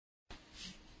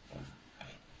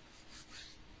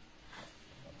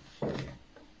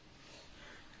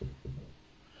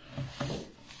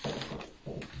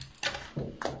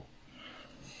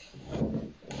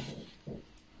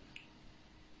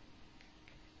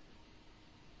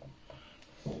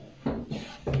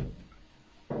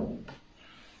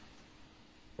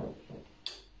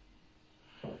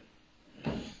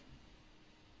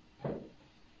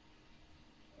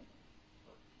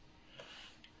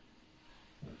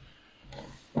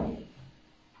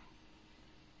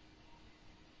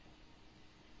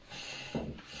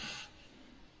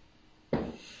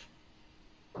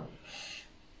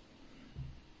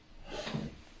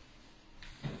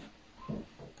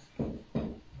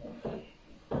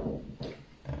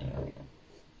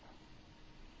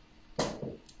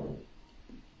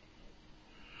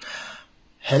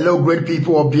Hello, great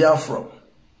people of Biafra.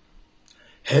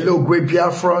 Hello, great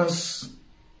Biafrans.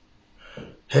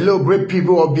 Hello, great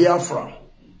people of Biafra.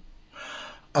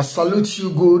 I salute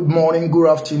you. Good morning, good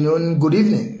afternoon, good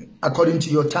evening, according to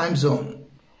your time zone.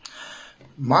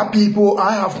 My people,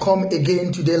 I have come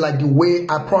again today like the way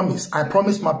I promised. I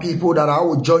promised my people that I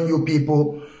will join you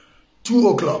people 2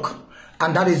 o'clock.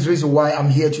 And that is the reason why I'm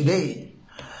here today.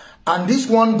 And this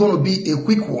one going to be a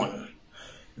quick one.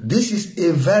 This is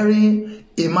a very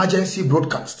emergency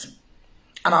broadcast.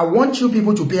 And I want you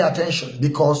people to pay attention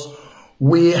because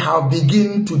we have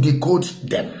begun to decode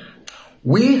them.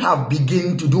 We have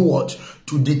begun to do what?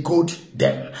 To decode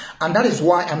them. And that is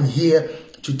why I'm here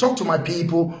to talk to my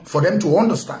people for them to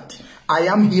understand. I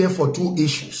am here for 2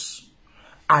 issues.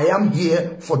 I am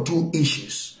here for 2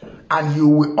 issues. And you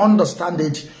will understand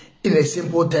it in a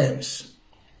simple terms.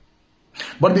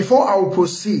 But before I will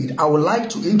proceed, I would like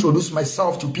to introduce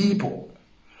myself to people.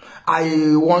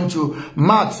 I want to,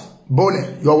 Matt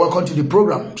Bonnet, you're welcome to the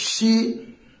program.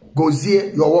 She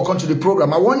Gozier, you're welcome to the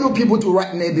program. I want you people to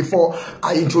write name before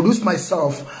I introduce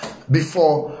myself,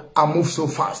 before I move so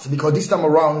fast. Because this time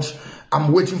around,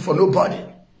 I'm waiting for nobody.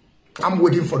 I'm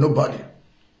waiting for nobody.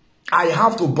 I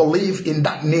have to believe in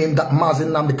that name that Mazi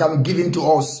Nnamdi Kanu given to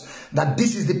us, that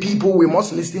this is the people we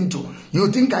must listen to.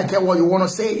 You think I care what you want to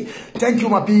say? Thank you,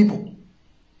 my people.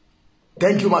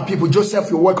 Thank you, my people. Joseph,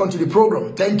 you're welcome to the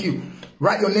program. Thank you.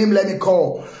 Write your name, let me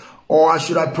call. Or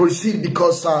should I proceed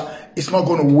because it's not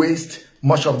going to waste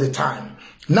much of the time.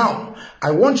 Now,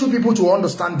 I want you people to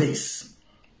understand this.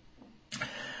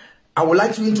 I would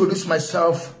like to introduce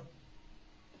myself.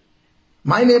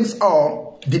 My names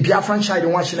are the Biafran child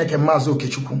in Washineke Mazi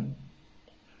Okechukwu.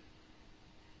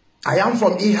 I am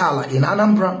from Ihala in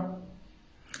Anambra.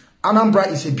 Anambra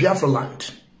is a Biafra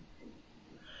land.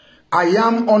 I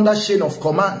am under chain of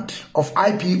command of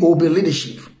Ipob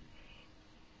leadership.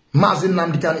 Mazi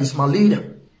Nnamdi Kanu is my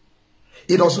leader.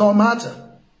 It does not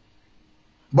matter.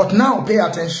 But now pay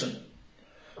attention.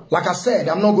 Like I said,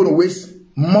 I'm not going to waste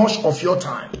much of your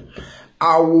time.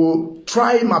 I will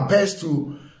try my best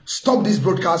to stop this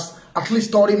broadcast at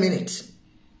least 30 minutes.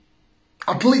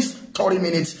 At least 30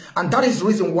 minutes. And that is the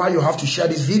reason why you have to share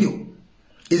this video.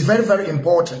 It's very, very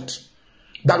important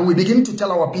that we begin to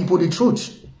tell our people the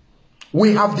truth.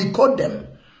 We have decoded them.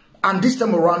 And this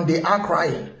time around, they are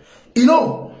crying. You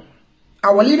know,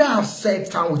 our leader has set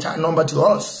time which are number to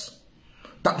us.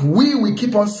 That we will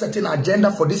keep on setting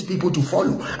agenda for these people to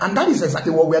follow. And that is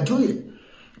exactly what we are doing.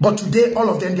 But today, all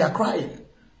of them, they are crying.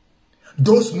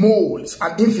 Those moles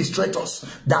and infiltrators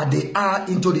that they are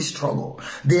into this struggle,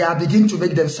 they are beginning to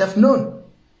make themselves known.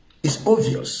 It's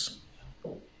obvious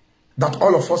that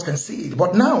all of us can see it.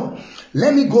 But now,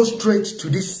 let me go straight to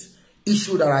this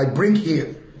issue that I bring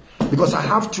here, because I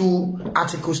have 2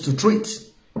 articles to treat.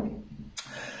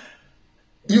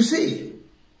 You see,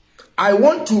 I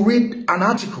want to read an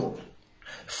article.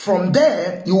 From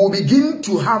there, you will begin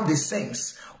to have the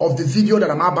sense of the video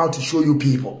that I'm about to show you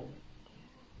people.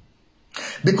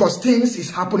 Because things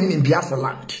is happening in Biafra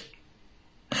land.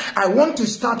 I want to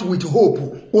start with hope.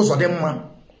 What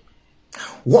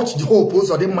the hope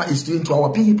is doing to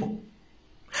our people.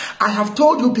 I have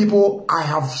told you people, I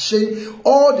have changed,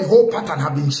 all the whole pattern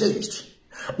have been changed.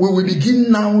 We will begin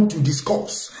now to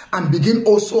discuss and begin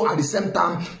also at the same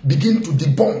time begin to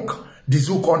debunk the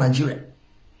zoo called Nigeria.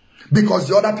 Because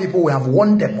the other people, we have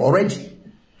warned them already.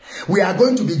 We are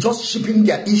going to be just shipping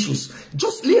their issues,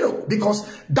 just little, because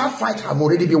that fight have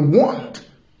already been won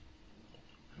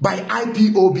by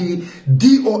IPOB,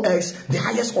 DOS, the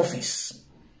highest office,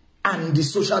 and the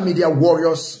social media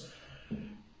warriors,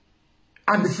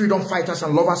 and the freedom fighters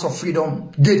and lovers of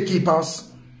freedom,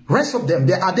 gatekeepers, rest of them,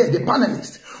 they are there, the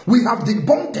panelists. We have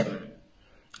debunked them.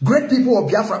 Great people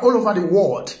of Biafra all over the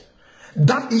world.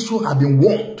 That issue has been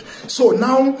warned. So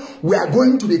now we are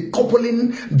going to be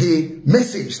coupling the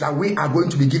message that we are going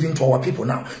to be giving to our people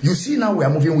now. You see now we are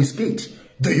moving with speed.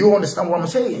 Do you understand what I'm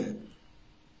saying?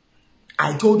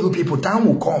 I told you people, time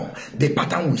will come, the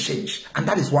pattern will change. And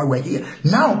that is why we're here.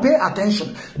 Now pay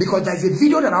attention, because there's a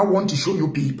video that I want to show you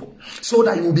people, so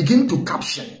that you will begin to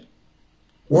caption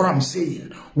what I'm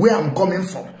saying, where I'm coming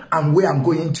from, and where I'm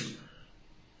going to.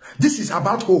 This is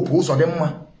about hope.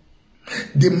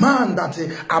 The man that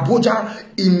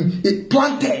Abuja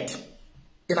planted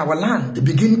in our land, they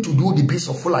begin to do the beast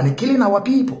of Fulani, killing our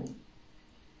people.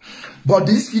 But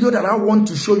this video that I want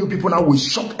to show you people now will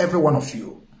shock every one of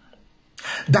you.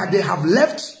 That they have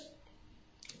left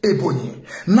Ebonyi.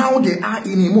 Now they are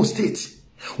in Imo State.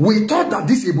 We thought that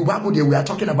this Ebube Agu that we are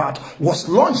talking about was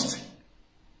launched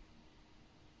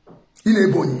in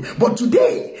Ebonyi. But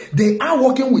today, they are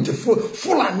working with a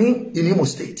Fulani in Imo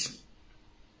State.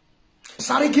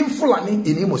 Sarikin Fulani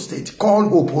in Imo State called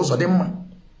Hope Uzodinma.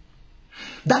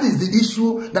 That is the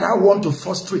issue that I want to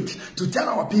frustrate, to tell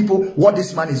our people what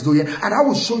this man is doing. And I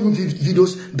will show you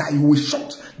videos that you will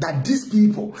shock that these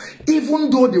people, even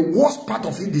though the worst part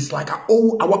of it is like our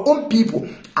own people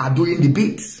are doing the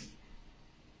bits.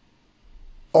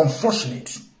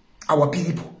 Unfortunate, our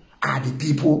people are the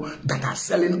people that are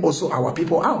selling also our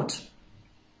people out.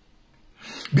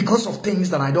 Because of things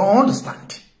that I don't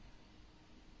understand.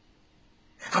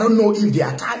 I don't know if they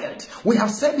are tired. We have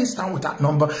said this time with that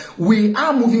number. We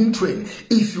are moving train.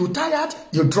 If you're tired,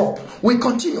 you drop. We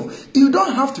continue. You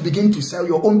don't have to begin to sell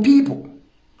your own people.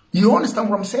 You understand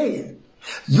what I'm saying?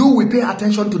 You will pay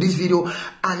attention to this video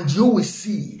and you will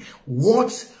see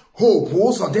what Hope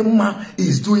Uzodinma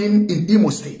is doing in Imo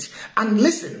State. And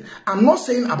listen, I'm not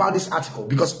saying about this article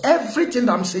because everything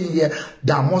that I'm saying here,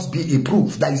 there must be a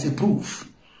proof. There is a proof.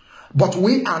 But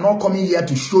we are not coming here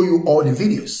to show you all the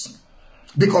videos.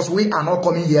 Because we are not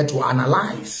coming here to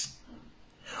analyze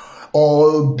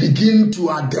or begin to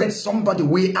address somebody.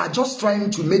 We are just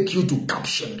trying to make you to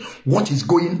caption what is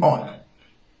going on.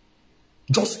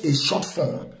 Just a short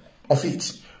form of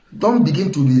it. Don't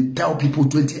begin to tell people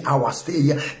 20 hours, stay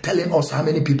here, telling us how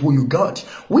many people you got.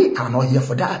 We are not here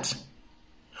for that.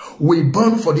 We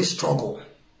burn for this struggle.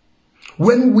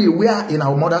 When we were in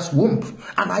our mother's womb,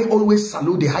 and I always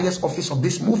salute the highest office of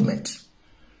this movement,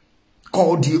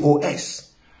 called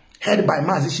DOS, headed by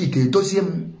Mazi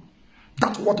Doziem.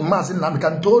 That's what Mazi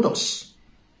Nnamdi told us.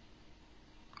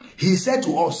 He said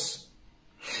to us,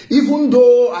 even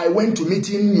though I went to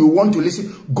meeting, you want to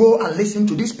listen, go and listen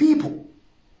to these people.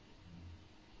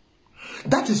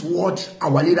 That is what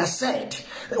our leader said.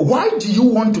 Why do you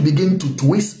want to begin to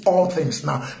twist all things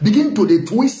now? Begin to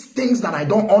twist things that I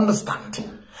don't understand.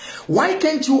 Why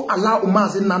can't you allow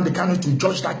Mazi Nnamdi Kanu to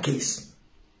judge that case?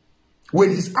 When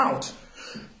he's out,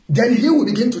 then he will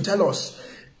begin to tell us,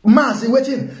 Mazi,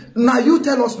 waiting. Now you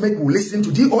tell us, make we listen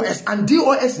to DOS, and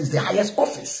DOS is the highest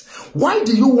office. Why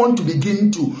do you want to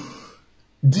begin to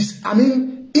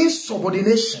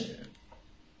insubordination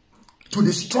to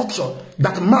the structure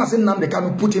that Mazi Nnamdi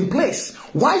Kanu put in place?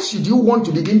 Why should you want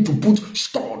to begin to put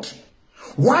stored?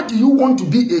 Why do you want to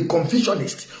be a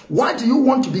Confucianist? Why do you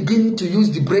want to begin to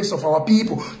use the brains of our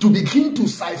people to begin to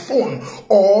siphon,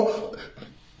 or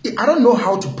I don't know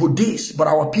how to put this, but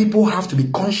our people have to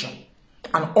be conscious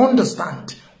and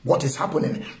understand what is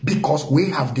happening because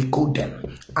we have decoded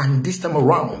them. And this time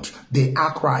around, they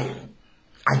are crying.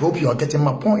 I hope you are getting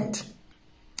my point.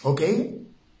 Okay?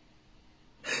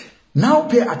 Now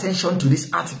pay attention to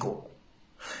this article.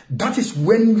 That is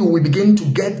when you will begin to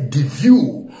get the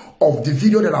view of the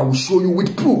video that I will show you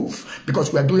with proof.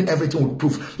 Because we are doing everything with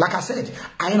proof. Like I said,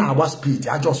 I know our speed.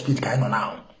 I just speak kind of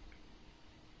now.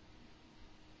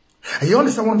 You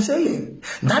understand what I'm saying?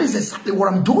 That is exactly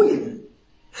what I'm doing.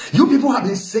 You people have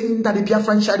been saying that the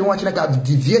Biafran child have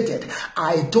deviated.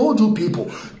 I told you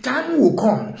people, time will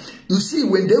come. You see,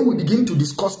 when they will begin to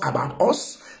discuss about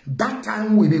us, that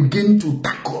time we begin to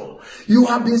tackle. You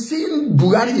have been seeing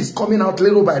Buhari is coming out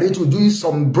little by little doing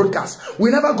some broadcasts.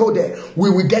 We never go there. We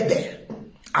will get there.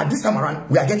 At this time around,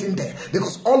 we are getting there.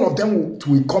 Because all of them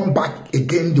will come back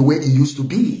again the way it used to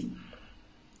be.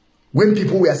 When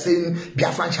people were saying,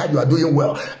 Biafran child, you are doing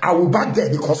well, I will back there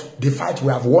because the fight,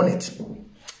 we have won it.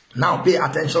 Now pay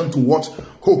attention to what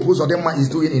Hope Uzodinma is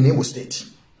doing in Imo State.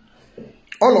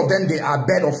 All of them, they are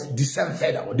bed of the same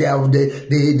feather. They are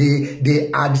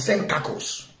the same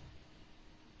cackles.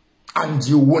 And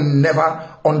you will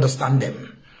never understand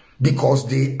them because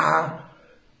they are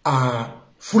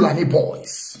Fulani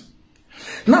boys.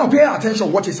 Now pay attention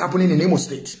to what is happening in Imo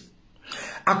State.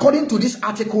 According to this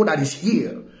article that is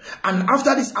here, and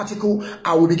after this article,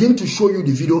 I will begin to show you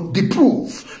the video, the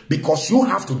proof, because you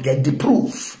have to get the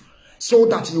proof. So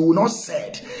that you will not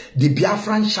say the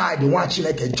Biafran child, the one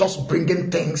Chineke, just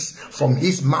bringing things from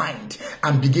his mind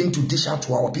and begin to dish out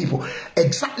to our people.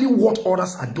 Exactly what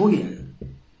others are doing.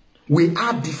 We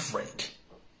are different.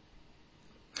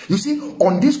 You see,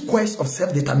 on this quest of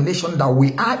self-determination that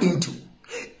we are into,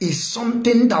 is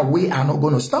something that we are not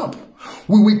going to stop.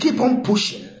 We will keep on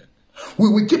pushing. We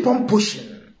will keep on pushing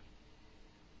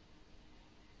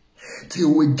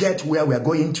till we get where we are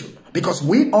going to. Because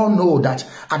we all know that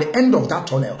at the end of that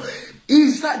tunnel,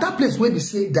 is that place where we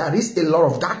say there is a lot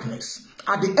of darkness.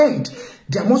 At the end,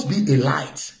 there must be a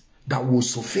light that will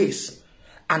surface.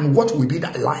 And what will be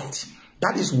that light?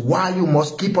 That is why you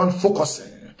must keep on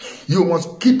focusing. You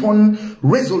must keep on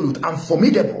resolute and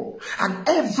formidable. And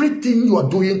everything you are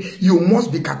doing, you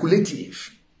must be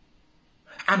calculative.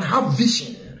 And have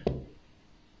vision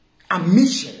and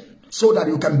mission so that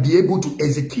you can be able to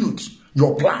execute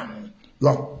your plan.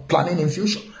 Your planning in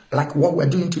future, like what we're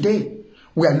doing today.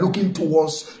 We are looking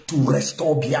towards to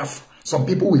restore Biafra. Some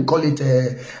people will call it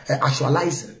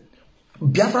actualizing.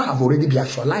 Biafra have already been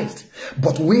actualized,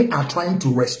 but we are trying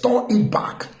to restore it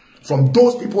back from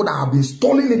those people that have been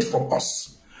stealing it from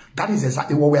us. That is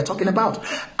exactly what we are talking about.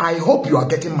 I hope you are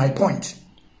getting my point.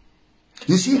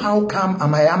 You see how calm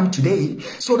I am today,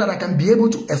 so that I can be able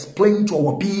to explain to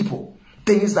our people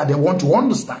things that they want to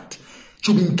understand.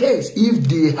 To be in case if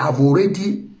they have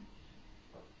already,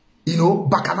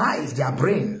 balkanized their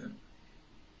brain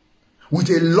with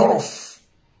a lot of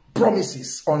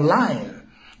promises online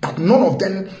that none of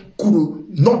them could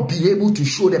not be able to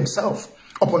show themselves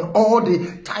upon all the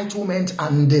entitlement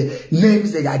and the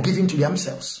names they are giving to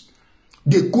themselves.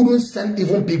 They couldn't send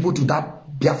even people to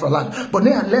that Biafra land. But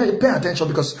now, pay attention,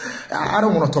 because I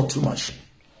don't want to talk too much.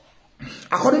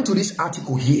 According to this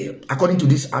article here,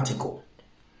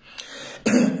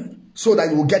 so that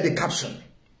you will get the caption.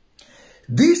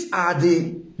 These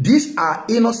are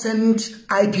innocent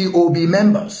IPOB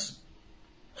members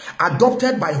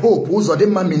adopted by Hope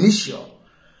Uzodinma militia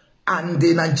and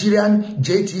the Nigerian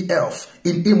JTF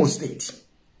in Imo State.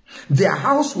 Their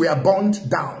house were burnt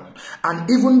down, and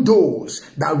even those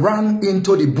that ran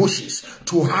into the bushes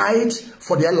to hide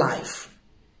for their life.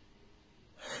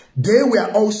 They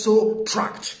were also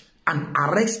tracked and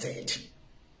arrested.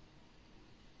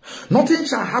 Nothing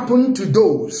shall happen to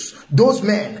those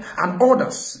men and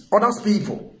others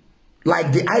people,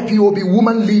 like the IPOB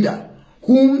woman leader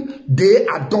whom they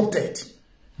adopted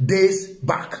days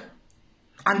back.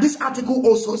 And this article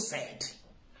also said,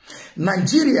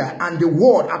 Nigeria and the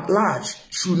world at large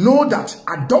should know that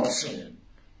adoption,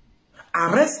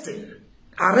 arresting,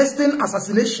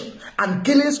 assassination, and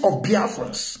killings of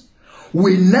Biafrans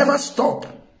will never stop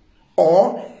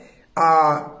or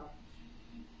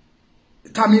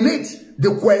terminate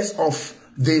the quest of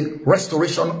the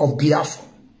restoration of Biafra.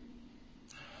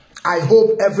 I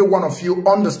hope every one of you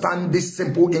understand this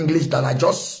simple English that I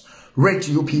just read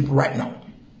to you people right now.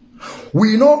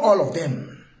 We know all of them.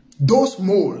 Those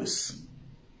moles,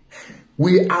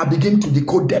 we are beginning to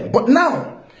decode them. But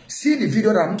now, see the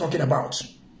video that I'm talking about.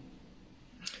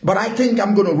 But I think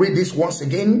I'm going to read this once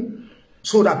again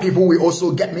so that people will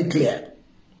also get me clear.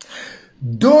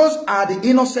 Those are the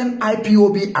innocent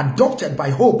IPOB adopted by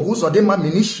Hope Uzodinma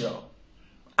militia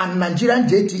and Nigerian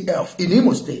JTF in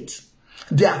Imo State.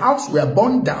 Their houses were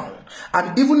burned down,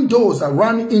 and even those that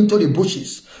ran into the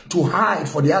bushes to hide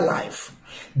for their life,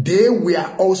 they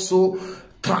were also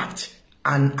tracked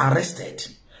and arrested.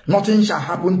 Nothing shall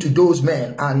happen to those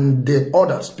men and the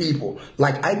others people,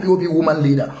 like IPOB woman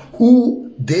leader,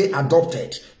 who they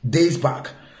adopted days back.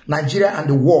 Nigeria and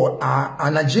the world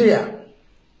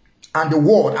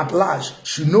at large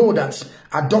should know that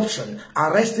adoption,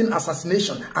 arresting,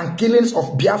 assassination, and killings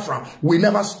of Biafra will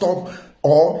never stop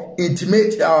or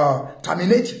terminate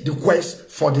the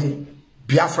quest for the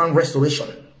Biafran restoration,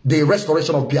 the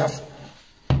restoration of Biafra.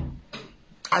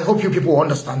 I hope you people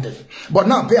understand it. But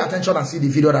now pay attention and see the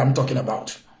video that I'm talking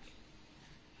about.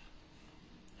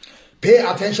 Pay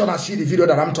attention and see the video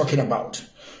that I'm talking about.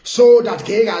 So that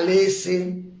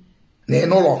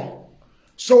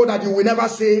so that you will never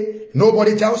say,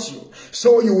 nobody tells you.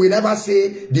 So you will never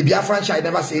say, the Biafran shall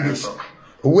never say this.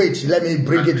 Wait, let me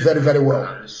bring it very, very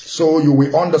well. So you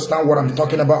will understand what I'm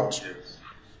talking about.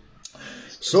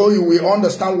 So you will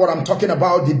understand what I'm talking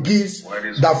about. The beast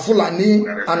that Fulani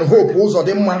and Hope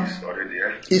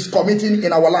Uzodinma is committing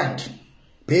in our land.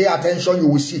 Pay attention, you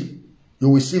will see. You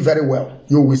will see very well.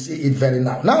 You will see it very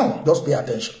now. Now, just pay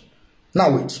attention.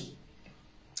 Now wait.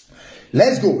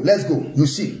 Let's go. Let's go. You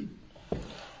see.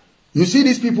 You see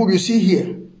these people you see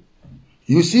here.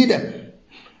 You see them.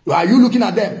 Are you looking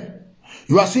at them?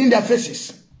 You are seeing their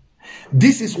faces.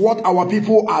 This is what our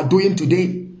people are doing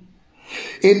today.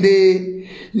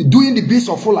 Doing the beast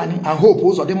of Fulani and Hope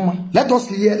Uzodinma. Let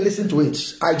us listen to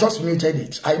it. I just muted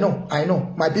it. I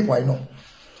know. My people, I know.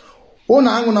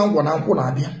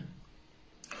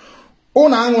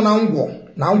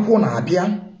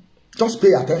 Just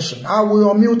pay attention. I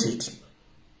will mute it.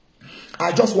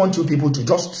 I just want you people to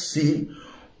just see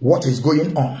what is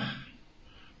going on.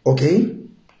 Okay?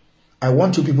 I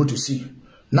want you people to see.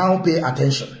 Now pay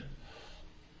attention.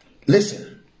 Listen.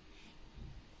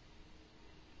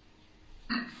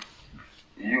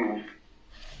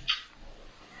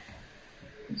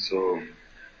 So,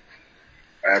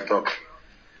 I thought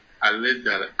I led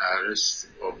the arrest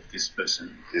of this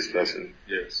person. This person?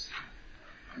 Yes.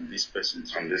 And this person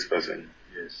too. And this person?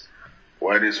 Yes.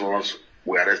 Why these ones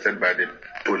were arrested by the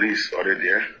police already,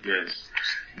 eh? Yes.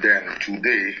 Then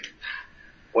today,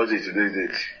 what is today's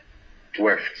date?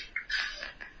 12th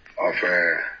of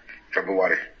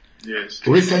February. Yes.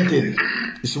 Recently.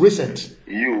 It's recent.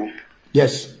 You.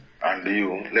 Yes. And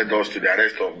you led us to the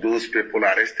arrest of those people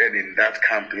arrested in that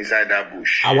camp inside that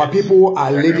bush. Our people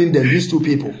are leading them, these two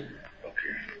people.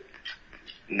 Okay.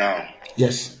 Now.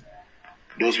 Yes.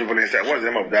 Those people inside, what's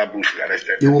the name of that bush you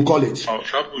arrested? You will call it. Oh,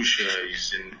 that bush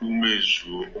is in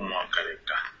Umezu,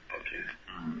 Umakareka. Okay.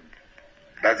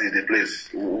 That is the place.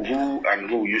 Who and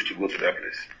who used to go to that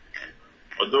place?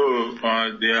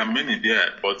 Although there are many there,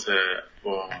 but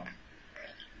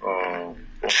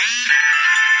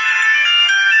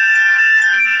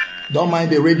don't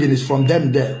mind the reading, it's from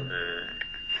them there.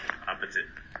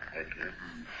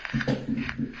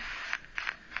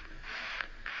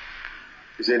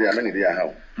 You say there are many there,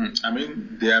 how? I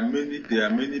mean, there are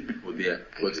many people there,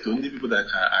 but the only people that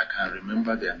I can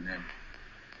remember their name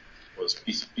was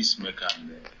Peacemaker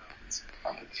and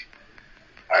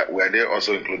were they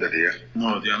also included here?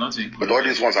 No, they are not included. But all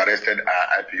these ones arrested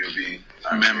are IPOB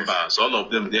members. All of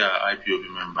them, they are IPOB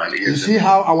members. You see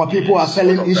how our people are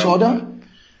selling each other?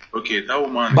 Okay, that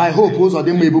woman. By hope, who's of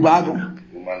them Ebube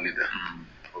Agu? Woman leader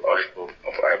of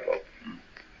Ipob.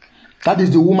 That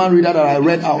is the woman reader that I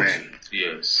read out.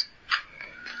 Yes.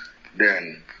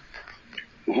 Then,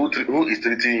 who is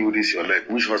treating you this your leg?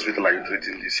 Which hospital are you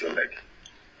treating this your leg?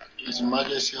 It's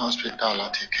emergency hospital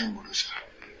at Ekemburu, sir.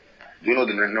 Do you know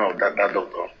the name of that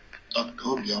doctor? Dr.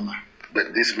 Obioma.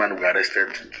 But this man was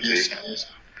arrested today. Yes, sir. Yes,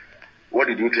 sir. What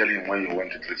did you tell him when you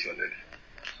went to treat your leg?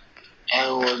 I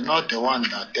was not the one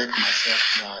that took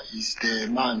myself there. It's the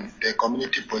man, the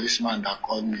community policeman that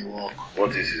called me work.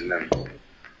 What is his name?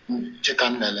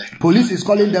 Chikandele. Police is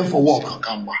calling them for work.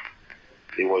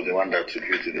 He was the one that took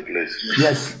you to the place.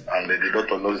 Yes. And the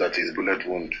doctor knows that his bullet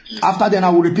wound. Yes. After then, I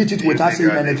will repeat it without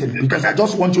saying anything because I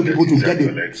just want you people to get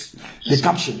the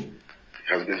caption.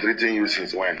 He has been treating you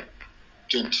since when?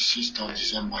 26th of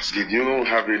December. Did you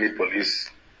have any police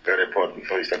report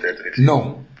before you started treating?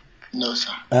 No. No,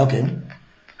 sir. Okay.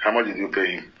 How much did you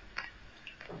pay him?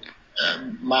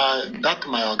 My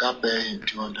Oga paid him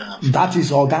 200. That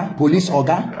is Oga, police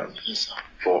Oga? Yes, sir.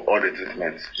 For all the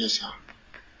treatments? Yes, sir.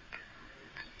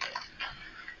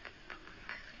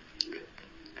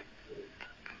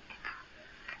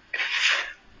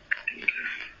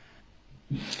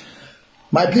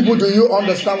 My people, do you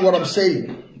understand what I'm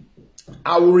saying?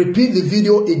 I will repeat the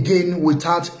video again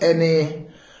without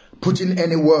putting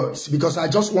any words because I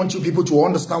just want you people to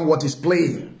understand what is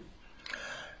playing.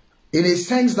 In a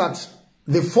sense that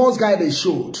the first guy they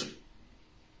showed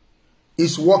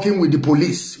is working with the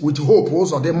police, with hope,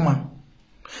 also them man.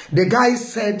 The guy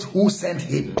said who sent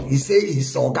him. He said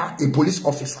he's a police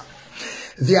officer.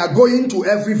 They are going to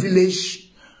every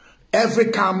village,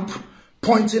 every camp,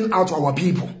 pointing out our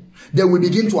people. They will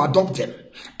begin to adopt them.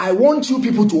 I want you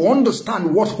people to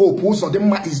understand what Hope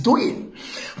Uzodinma is doing.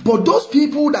 But those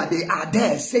people that they are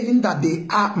there saying that they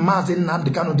are Mazi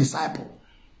Nnamdi Kanu disciple,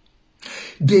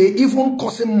 they even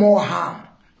causing more harm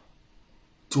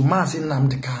to Mazi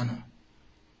Nnamdi Kanu.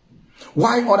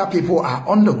 Why other people are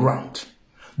underground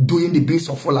doing the base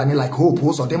of Fulani like Hope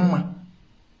Uzodinma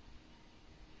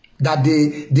that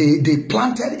they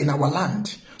planted in our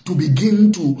land to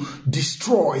begin to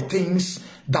destroy things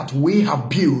that we have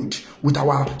built with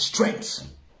our strength.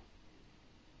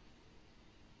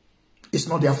 It's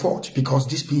not their fault because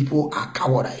these people are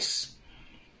cowardice.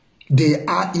 They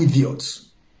are idiots.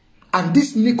 And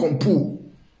this Nikompu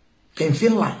in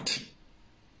Finland,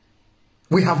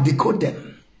 we have decoded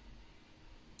them.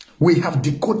 We have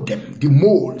decoded them. The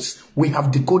moles, we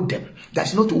have decoded them.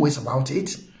 There's no two ways about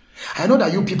it. I know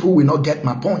that you people will not get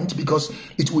my point because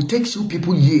it will take you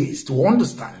people years to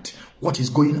understand what is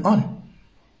going on.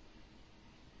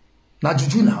 Now,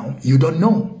 Juju, now, you don't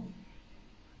know.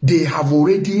 They have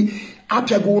already, don't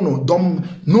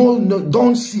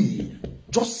see.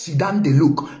 Just sit down, they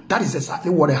look. That is exactly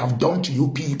what they have done to you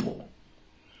people.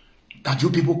 That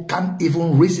you people can't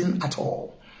even reason at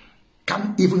all.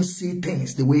 Can't even see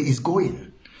things the way it's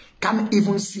going. Can't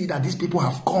even see that these people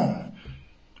have come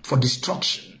for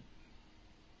destruction.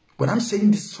 When I'm saying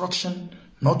destruction,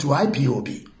 not to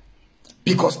IPOB.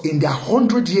 Because in their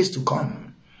 100 years to come,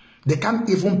 they can't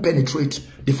even penetrate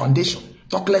the foundation.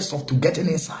 Talk less of to getting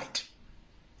inside.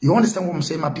 You understand what I'm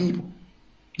saying, my people?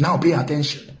 Now pay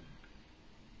attention.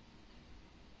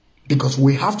 Because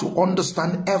we have to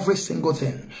understand every single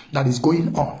thing that is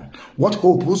going on. What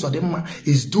Hope Uzodinma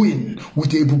is doing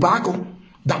with Ebube Agu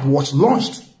that was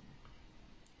launched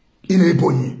in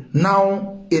Ebonyi,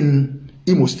 now in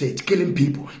Imo State, killing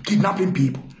people, kidnapping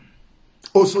people.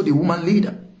 Also the woman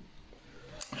leader.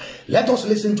 Let us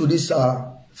listen to this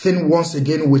thing once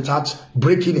again without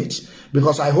breaking it,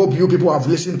 because I hope you people have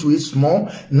listened to it more.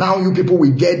 Now you people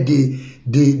will get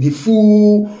the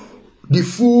full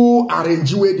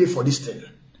arrange way for this thing.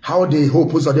 How the whole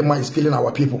Uzodinma is killing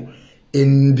our people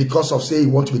because of say he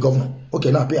want to be governor.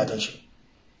 Okay, now pay attention.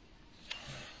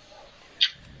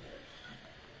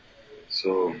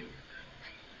 So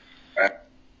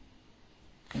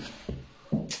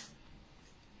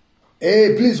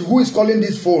hey, please, who is calling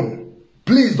this phone?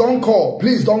 Please don't call.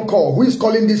 Please don't call. Who is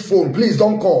calling this phone? Please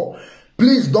don't call.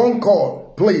 Please don't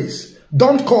call. Please.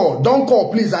 Don't call. Don't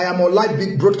call, please. I am on live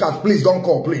big broadcast. Please don't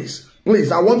call, please.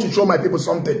 Please, I want to show my people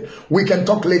something. We can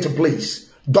talk later, please.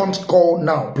 Don't call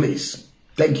now, please.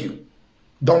 Thank you.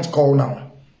 Don't call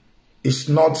now. It's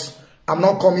not, I'm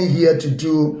not coming here to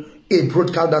do a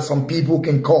broadcast that some people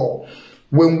can call.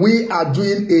 When we are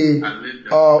doing a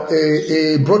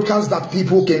broadcast that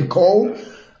people can call,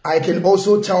 I can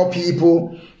also tell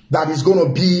people that it's going to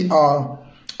be a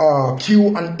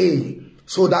Q&A,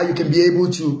 so that you can be able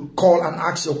to call and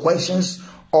ask your questions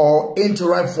or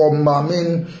interact from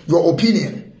your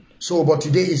opinion. So, but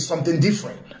today is something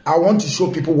different. I want to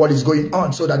show people what is going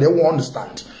on so that they will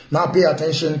understand. Now pay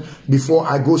attention before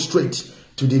I go straight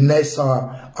to the next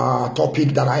topic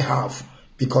that I have,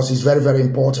 because it's very, very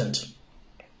important.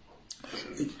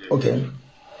 Okay.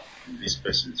 This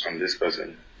person. From this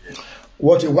person.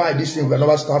 Why this thing will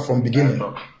never start from beginning?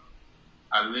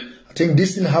 I think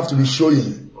this thing have to be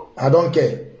showing. I don't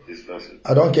care.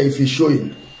 I don't care if it's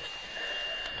showing.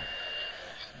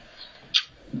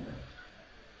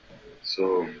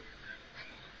 So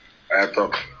I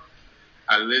talk.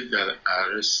 I led the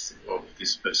arrest of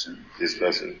this person. This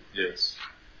person. Yes.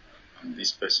 And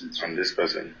this person. And this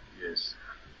person. Yes.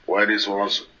 Why these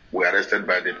ones were arrested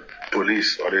by the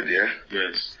police already? Eh?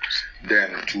 Yes.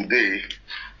 Then today,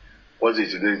 what's it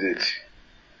today's date?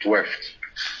 12th.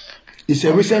 It's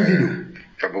a recent video.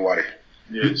 February.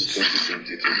 Yes.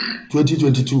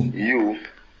 2022. You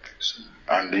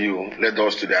and you led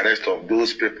us to the arrest of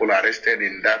those people arrested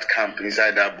in that camp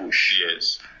inside that bush.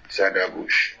 Yes. Inside that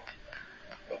bush.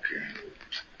 Okay.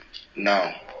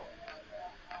 Now,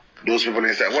 those people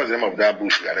inside, what's the name of that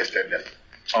bush we arrested them?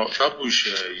 Oh, that bush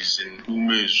is in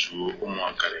Umezu,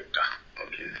 Omakareka.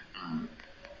 Okay.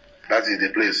 That is the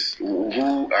place.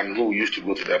 Who and who used to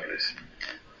go to that place?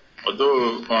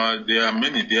 Although there are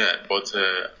many there, but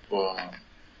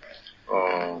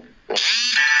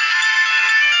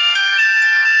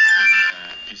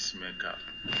Peacemaker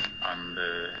and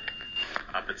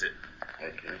Appetite.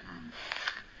 Okay.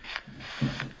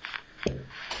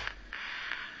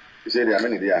 You say there are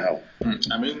many there. How?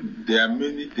 I mean, there are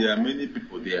many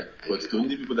people there, but the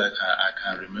only people that I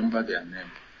can remember their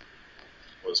name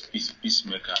was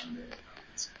Peacemaker and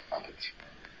Appetite.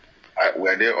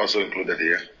 Were they also included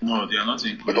here? No, they are not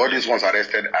included. But all these ones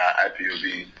arrested are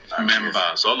IPOB members.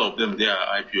 ESM. All of them, they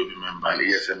are IPOB members. And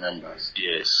ESM members.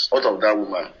 Yes. What of that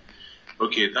woman?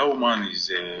 Okay, that woman is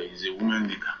a woman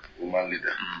leader. Woman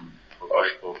leader. Of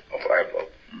Ipob. Of Ipob.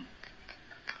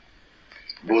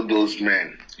 Both those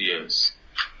men. Yes.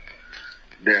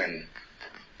 Then,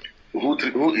 who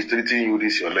is treating you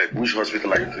this your leg? Which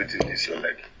hospital are you treating this your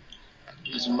leg?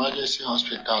 It's emergency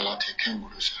hospital at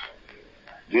Kemuru, sir.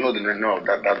 Do you know the name of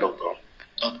that doctor?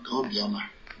 Dr. Obioma.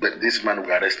 But this man was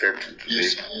arrested today.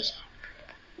 Yes, sir. Yes, sir.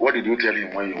 What did you tell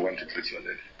him when you went to treat your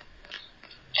leg?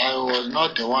 I was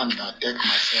not the one that take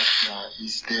myself there.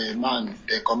 It's the man,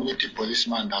 the community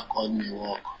policeman that called me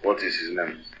work. What is his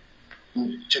name?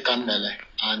 Chikandele,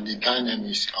 and the guy name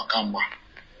is Okamba.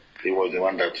 He was the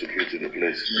one that took you to the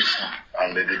place? Yes, sir.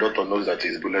 And the doctor knows that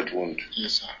his bullet wound?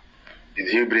 Yes, sir. Did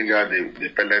he bring out the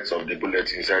pellets of the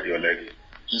bullet inside your leg?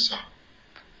 Yes, sir.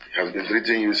 He has been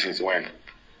treating you since when?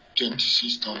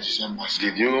 26th of December, sir.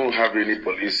 Did you have any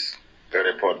police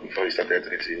report before you started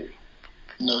treating you?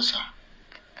 No, sir.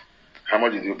 How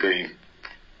much did you pay him?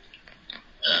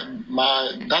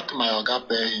 My Oga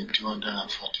paid him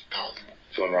 240,000.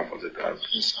 240,000?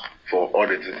 Yes, sir. For all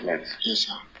the treatments? Yes,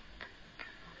 sir.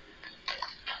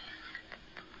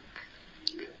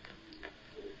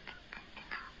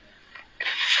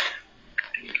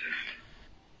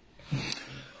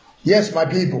 Yes, my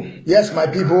people. Yes, my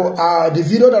people. The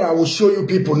video that I will show you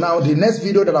people now, the next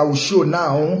video that I will show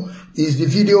now is the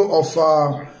video of,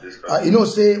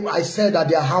 say, I said that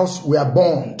their house were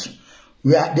burned.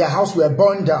 Their house were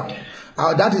burned down.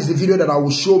 That is the video that I will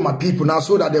show my people now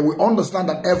so that they will understand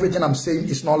that everything I'm saying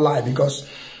is not lie. Because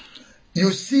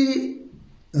you see,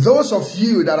 those of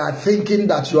you that are thinking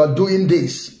that you are doing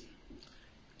this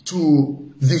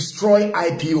to destroy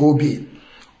IPOB,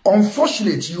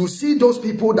 unfortunately, you see those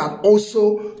people that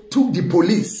also took the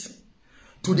police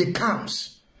to the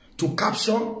camps to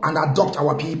capture and adopt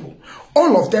our people.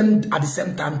 All of them at the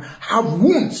same time have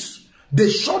wounds. They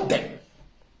shot them.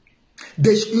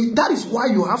 That is why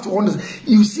you have to understand.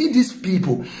 You see these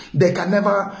people, they can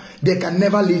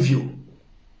never leave you.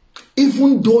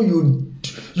 Even though you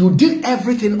did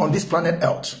everything on this planet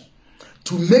Earth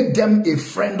to make them a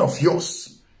friend of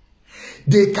yours,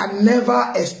 they can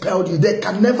never expel you. They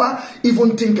can never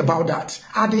even think about that.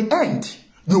 At the end,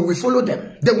 you will follow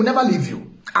them. They will never leave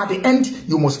you. At the end,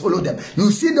 you must follow them.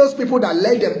 You see those people that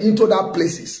led them into that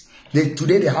places.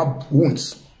 Today they have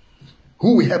wounds.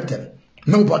 Who will help them?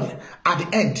 Nobody. At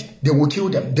the end, they will kill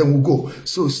them. They will go.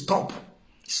 So stop.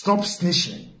 Stop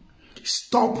snitching.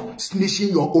 Stop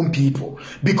snitching your own people.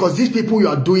 Because these people you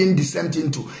are doing the same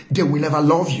thing to, they will never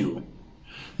love you.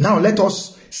 Now let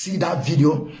us see that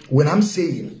video when I'm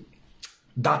saying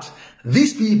that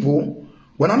these people,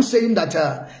 when I'm saying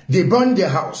that they burned their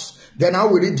house, then I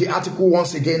will read the article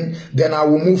once again, then I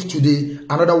will move to the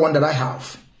another one that I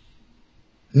have.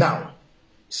 Now,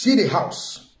 see the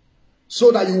house,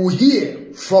 so that you will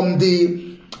hear from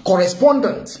the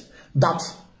correspondent that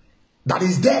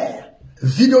is there,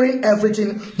 videoing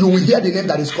everything. You will hear the name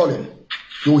that is calling.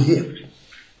 You will hear.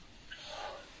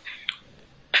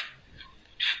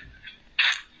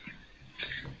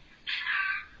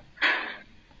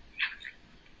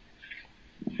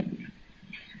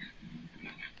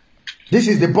 This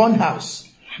is the burn house.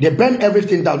 They burn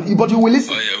everything down. But you will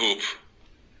listen. Oh, yeah, hope.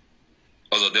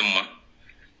 Also, them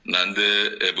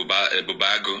Nande Ebube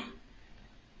Agu,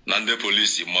 Nande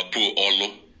police, Mapu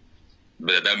Olo,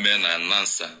 Beda men and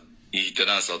Nansa,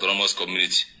 Itenance Autonomous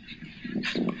Community.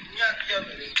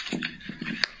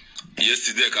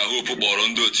 Yesterday, I hope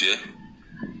Borondo,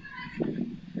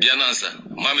 Bianansa,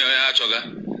 Mammy Achoga,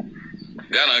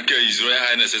 Ghana Israel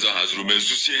Highness has room,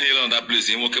 Susi Hill on that place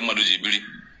in Wokamadu.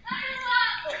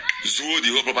 Zoo the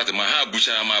whole property, my hair, bush,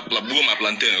 my boom, my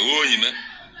plantain, oh, you know.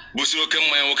 Busi okay,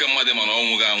 my okay, madam, and all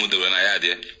Muga when I had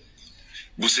it.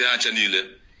 Busi Hanchanile,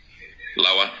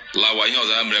 Lawa, you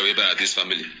know, I'm very bad at this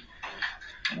family.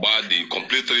 But the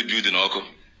completely building, Oko.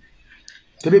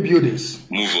 3 buildings.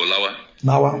 Move, Lawa.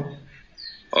 Nawa.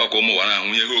 Oko,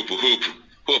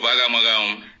 hope, I got my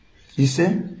gown. You say?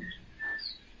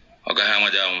 Okay, how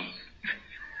much?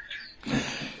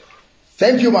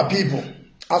 Thank you, my people.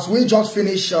 As we just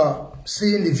finished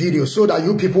seeing the video, so that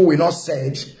you people will not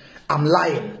say I'm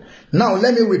lying. Now,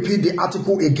 let me repeat the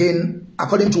article again,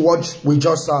 according to what we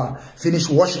just finished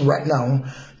watching right now.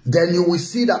 Then you will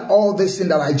see that all this thing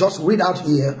that I just read out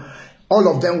here, all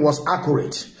of them was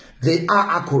accurate. They are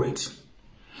accurate.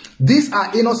 These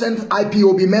are innocent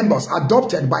IPOB members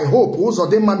adopted by Hope,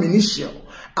 Uzodinma Minister,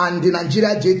 and the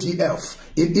Nigeria JTF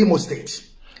in Imo State.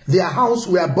 Their house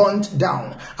were burnt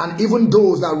down, and even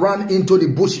those that ran into the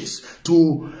bushes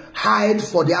to hide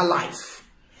for their life,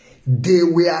 they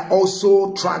were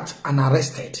also tracked and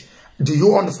arrested. Do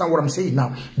you understand what I'm saying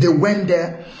now? They went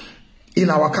there in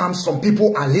our camps. Some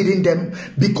people are leading them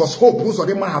because Hope,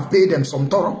 they might have paid them some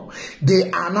thorough.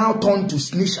 They are now turned to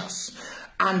snitchers.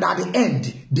 And at the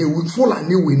end, they will fall and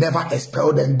we never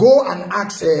expel them. Go and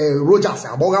ask Roger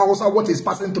Saboga what is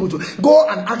passing through to. Go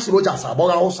and ask Roger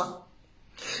Saboga.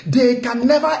 They can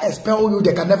never expel you.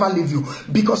 They can never leave you.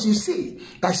 Because you see,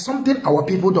 that's something our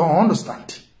people don't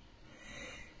understand.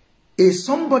 Is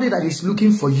somebody that is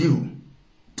looking for you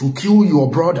to kill your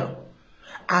brother,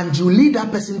 and you lead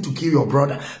that person to kill your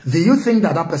brother, do you think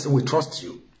that that person will trust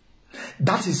you?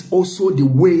 That is also the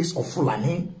ways of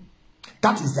Fulani.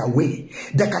 That is their way.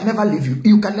 They can never leave you.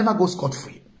 You can never go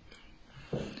scot-free.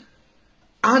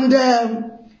 And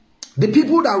the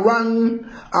people that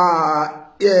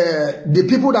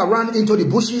ran into the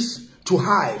bushes to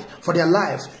hide for their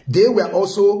life, they were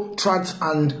also tracked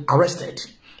and arrested.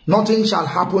 Nothing shall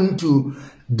happen to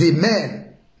the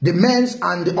men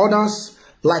and the others,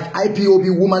 like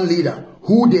IPOB woman leader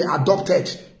who they adopted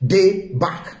day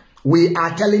back. We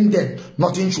are telling them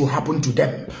nothing should happen to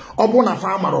them. Obona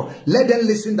Farmaro, let them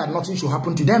listen that nothing should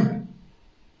happen to them.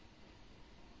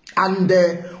 And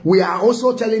we are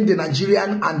also telling the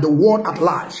Nigerian and the world at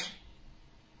large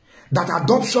that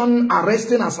adoption,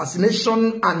 arresting,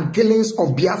 assassination, and killings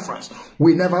of Biafrans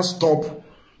will never stop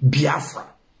Biafra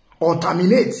or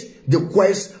terminate the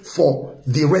quest for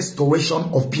the restoration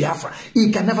of Biafra.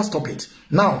 It can never stop it.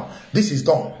 Now, this is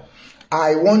done.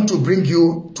 I want to bring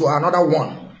you to another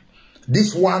one.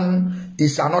 This one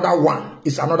is another one.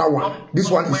 It's another one.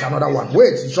 This one is another one.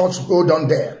 Wait, just hold on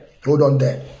there. Hold on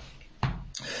there.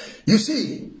 You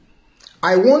see,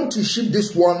 I want to ship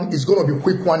this one. It's going to be a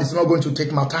quick one. It's not going to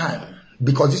take my time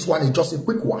because this one is just a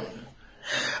quick one.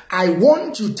 I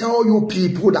want to tell you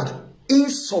people that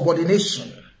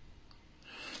insubordination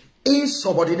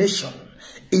Insubordination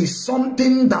is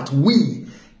something that we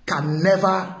can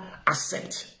never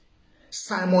accept.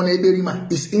 Simon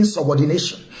Eberima is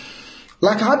insubordination.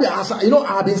 Like I've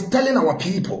been telling our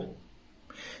people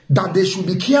that they should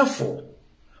be careful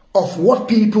of what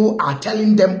people are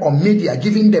telling them on media,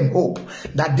 giving them hope,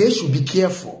 that they should be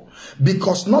careful,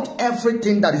 because not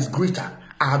everything that is greater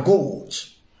are gold.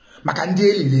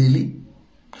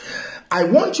 I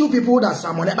want you people that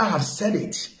Simon Eber have said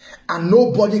it, and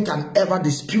nobody can ever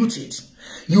dispute it.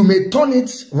 You may turn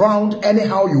it round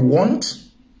anyhow you want,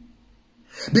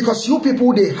 because you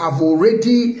people,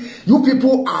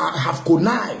 have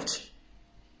connived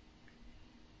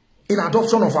in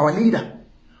adoption of our leader.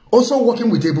 Also working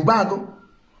with Ebube Agu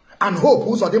and Hope,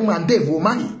 who's on them and Dave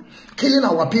Omani, killing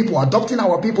our people, adopting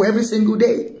our people every single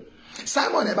day.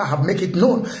 Simon Eber have make it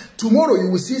known. Tomorrow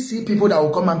you will see people that will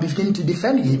come and begin to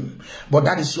defend him. But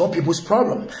that is your people's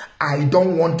problem. I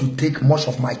don't want to take much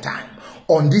of my time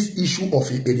on this issue of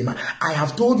Ebedima. I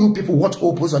have told you people what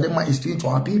Hope Uzodinma is doing to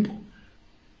our people.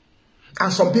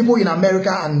 And some people in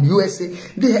America and USA,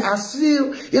 they are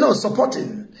still,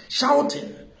 supporting,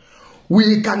 shouting.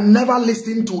 We can never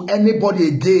listen to anybody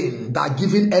again that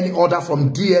giving any order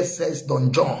from DSS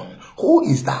Don John. Who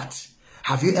is that?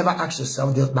 Have you ever asked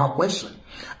yourself that question?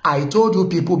 I told you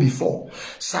people before.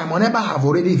 Simon Eber have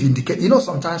already vindicated.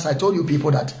 Sometimes I told you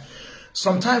people that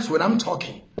sometimes when I'm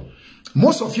talking,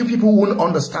 most of you people won't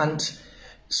understand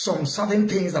some certain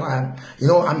things that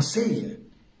I'm saying.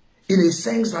 In a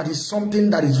sense that is something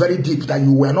that is very deep, that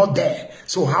you were not there.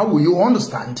 So how will you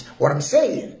understand what I'm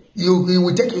saying? You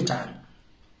will take your time.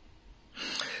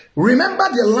 Remember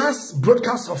the last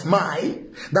broadcast of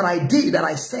mine that I did, that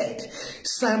I said,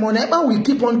 Simon Eber will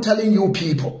keep on telling you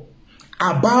people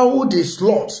about the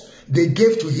slots they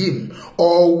gave to him,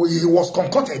 or he was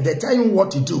concocted. They tell him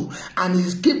what to do, and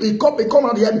he come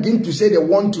out here begin to say they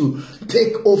want to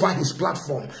take over his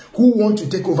platform. Who want to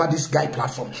take over this guy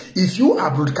platform? If you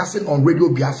are broadcasting on Radio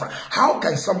Biafra, how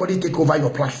can somebody take over your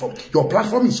platform? Your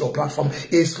platform is your platform.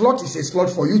 A slot is a slot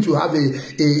for you to have a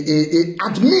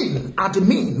admin.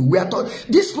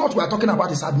 This slot we are talking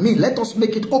about is admin. Let us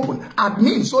make it open,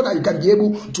 admin, so that you can be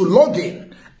able to log in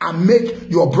and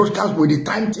make your broadcast with the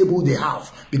timetable they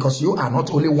have, because you are not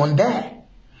only one there.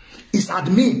 It's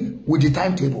admin with the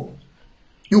timetable.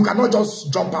 You cannot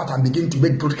just jump out and begin to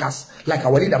make broadcasts like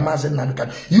our leader Mazi and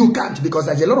Nnamdi. You can't, because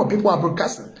there's a lot of people who are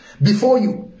broadcasting before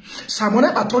you. Simon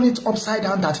Eber turned it upside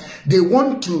down that they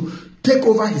want to take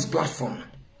over his platform.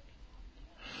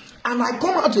 And I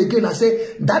come out again and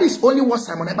say, that is only what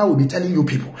Simon Eber will be telling you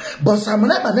people. But Simon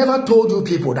Eber never told you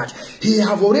people that he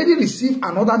have already received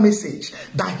another message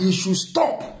that he should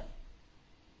stop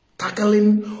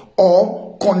tackling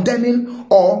or condemning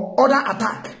or other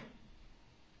attack,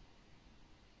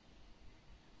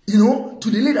 to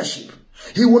the leadership.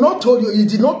 He will not tell you, he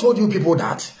did not tell you people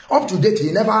that. Up to date,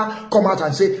 he never come out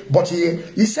and say, but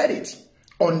he said it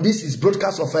on this his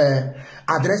broadcast of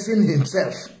addressing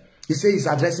himself. He says he's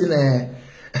addressing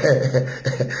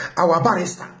our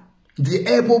barrister, the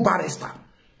able barrister,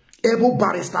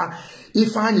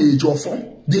 Ifeanyi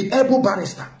Ejiofor, the able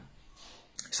barrister.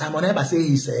 Simon Eber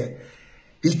says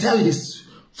he tell his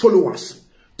followers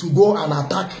to go and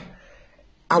attack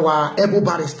our able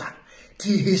barrister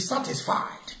till he's satisfied.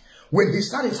 When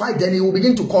he's satisfied, then he will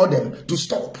begin to call them to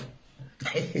stop.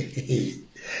 Hey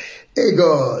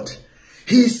God,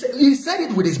 he said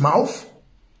it with his mouth.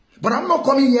 But I'm not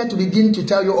coming here to begin to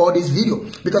tell you all this video,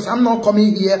 because I'm not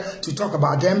coming here to talk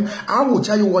about them. I will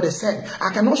tell you what they said. I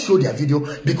cannot show their video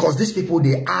because these people,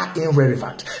 they are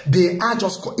irrelevant. They are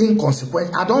just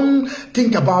inconsequential. I don't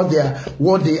think about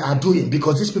what they are doing,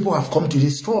 because these people have come to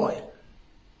destroy.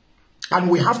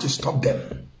 And we have to stop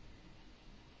them.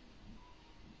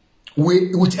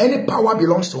 With any power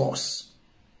belongs to us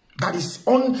that is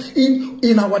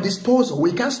in our disposal,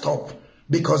 we can't stop,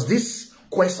 because this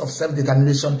quest of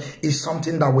self-determination is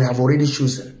something that we have already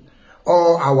chosen,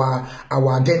 or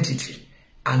our identity.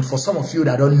 And for some of you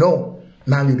that don't know,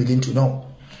 now you begin to know.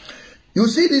 You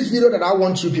see this video that I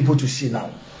want you people to see now.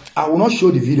 I will not show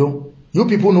the video. You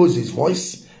people knows his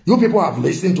voice. You people have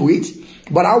listened to it.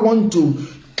 But I want to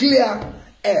clear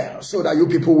air so that you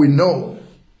people will know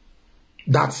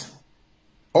that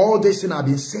all this thing I've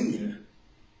been saying,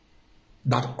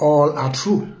 that all are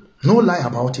true. No lie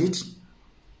about it.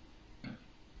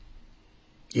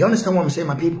 You understand what I'm saying,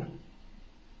 my people?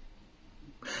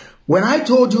 When I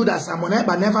told you that Simon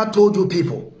Eber never told you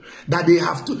people that they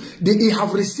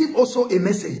have received also a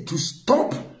message to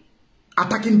stop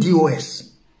attacking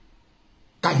DOS,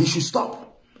 that he should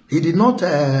stop. He did not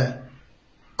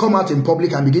come out in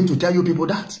public and begin to tell you people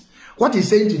that. What he's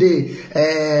saying today,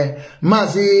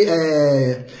 Mazi,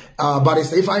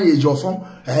 Barrister Ifeanyi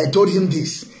Ejiofor told him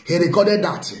this. He recorded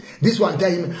that. This one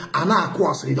tell him, Anna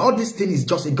Akwasi. All this thing is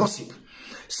just a gossip.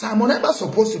 Simon Ekpa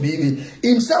supposed to be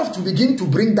himself to begin to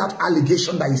bring that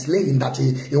allegation that he's laying that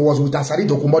he was with Asari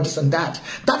Dokumo, this and that.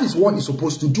 That is what he's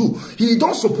supposed to do. He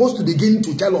don't supposed to begin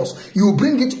to tell us. You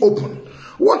bring it open.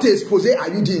 What expose are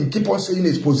you doing? Keep on saying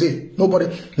expose. Nobody.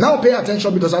 Now pay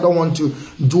attention because I don't want to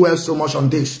dwell so much on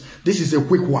this. This is a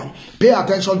quick one. Pay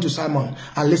attention to Simon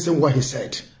and listen what he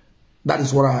said. That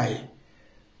is what I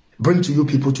bring to you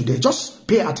people today. Just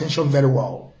pay attention very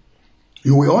well.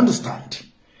 You will understand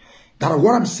that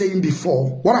what I'm saying before,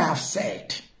 what I have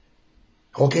said,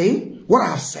 okay? What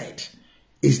I have said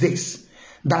is this,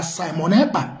 that Simon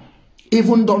Ekpa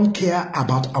even don't care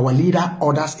about our leader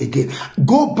others again.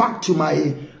 Go back to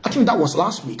my, I think that was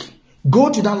last week.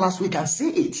 Go to that last week and see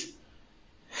it.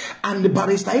 And the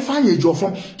Barrister Ifeanyi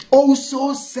Ejiofor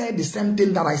also said the same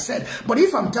thing that I said. But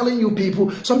if I'm telling you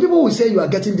people, some people will say you are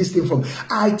getting this thing from,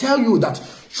 I tell you that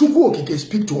Chukwu Okike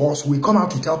speak to us, we come out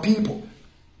to tell people.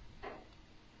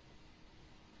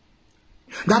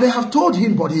 That they have told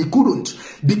him, but he couldn't.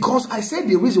 Because I said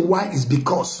the reason why is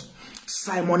because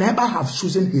Simon Ekpa have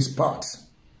chosen his part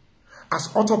as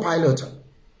autopilot,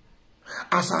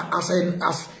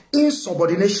 as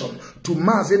insubordination to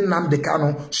Mazi Nnamdi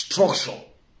Kanu structure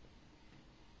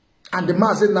and the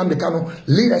Mazi Nnamdi Kanu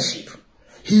leadership.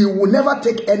 He will never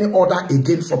take any order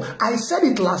again from. I said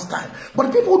it last time,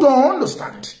 but people don't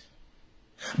understand.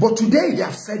 But today they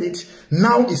have said it.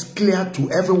 Now it's clear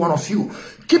to every one of you.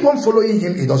 Keep on following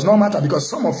him. It does not matter because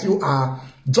some of you are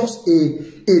just a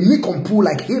nincompoop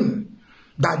like him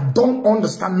that don't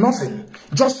understand nothing.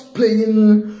 Just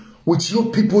playing with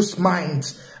you people's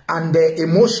minds and their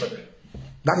emotion.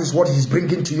 That is what he's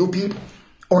bringing to you people.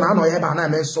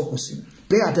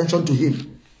 Pay attention to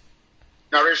him.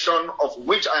 Narration of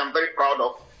which I am very proud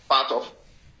of, part of,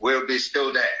 will be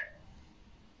still there.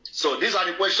 So these are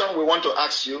the questions we want to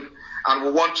ask you, and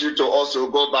we want you to also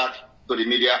go back to the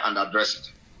media and address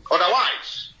it.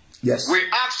 Otherwise, yes, we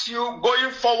ask you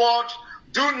going forward,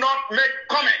 do not make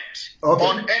comment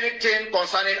on anything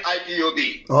concerning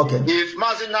IPOB. Okay. If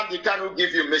Mazi Nnamdi Kanu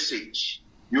give you a message,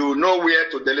 you know where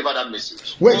to deliver that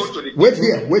message. Wait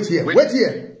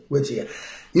here.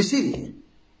 You see,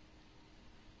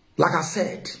 like I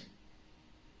said,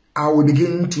 I will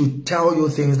begin to tell you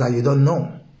things that you don't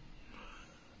know.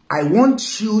 I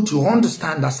want you to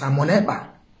understand that Simon Ekpa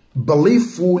believe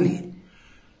fully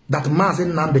that Mazi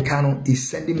Nnamdi Kanu is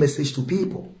sending message to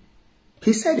people.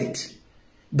 He said it.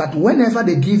 That whenever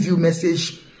they give you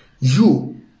message,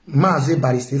 you, Mazi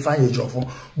Barrister Ifeanyi Ejiofor,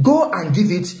 go and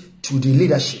give it to the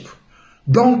leadership.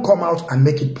 Don't come out and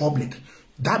make it public.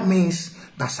 That means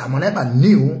that Simon Ekpa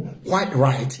knew quite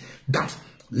right that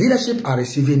leadership are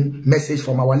receiving message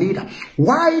from our leader.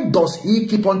 Why does he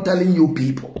keep on telling you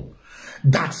people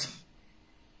that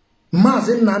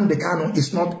Mazi Nnamdi Kanu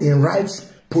is not in right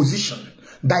position?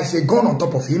 There is a gun on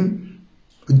top of him,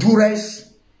 duress,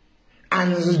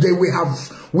 and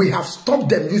we have stopped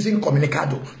them using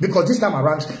communicado because this time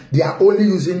around they are only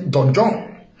using Don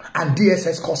John and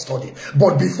DSS custody.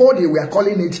 But before they were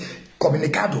calling it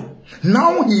communicado.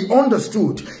 Now he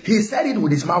understood. He said it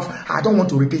with his mouth. I don't want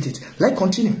to repeat it. Let's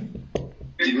continue.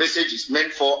 The message is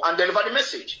meant for and deliver the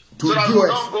message so that we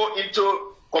don't go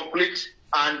into complete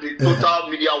and total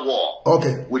media war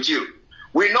with you.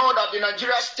 We know that the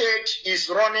Nigeria state is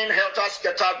running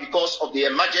helter-skelter because of the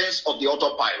emergence of the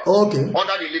autopilot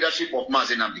under the leadership of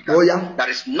Mazi Nnamdi Kanu. There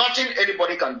is nothing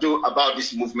anybody can do about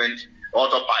this movement,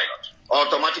 autopilot,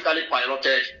 automatically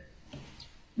piloted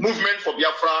movement for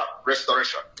Biafra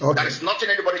restoration. There is nothing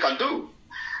anybody can do.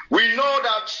 We know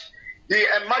that the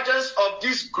emergence of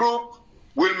this group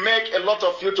will make a lot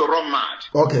of you to run mad.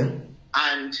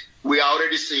 And we are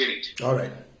already seeing it.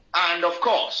 And of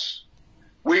course,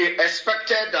 we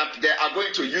expected that they are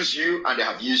going to use you, and they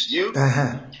have used you.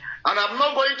 And I'm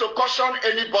not going to caution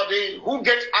anybody who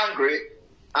gets angry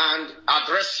and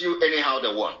address you anyhow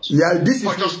they want. Yeah, this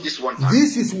is just this one time.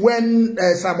 This is when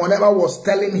Simon Ekpa was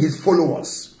telling his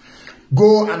followers,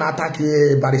 go and attack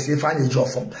Barrister Ifeanyi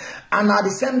Ejiofor. And at the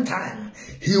same time,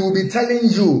 he will be telling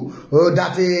you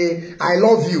that I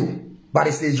love you,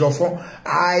 Barrister Ejiofor.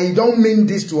 I don't mean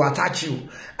this to attack you.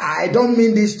 I don't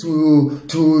mean this to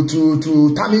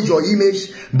damage your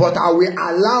image, but I will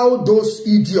allow those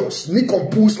idiots,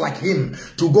 nincompoops like him,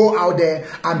 to go out there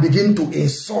and begin to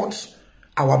insult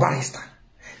our barrister.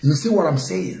 You see what I'm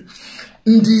saying?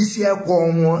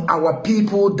 Our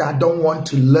people that don't want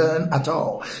to learn at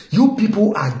all. You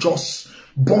people are just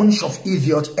bunch of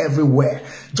idiots everywhere,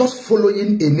 just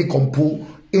following a nincompooп.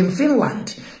 In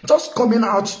Finland, just coming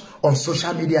out on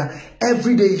social media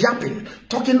every day, yapping,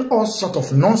 talking all sort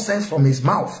of nonsense from his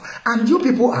mouth. And you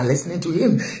people are listening to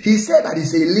him. He said that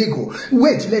it's illegal.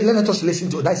 Wait, let us listen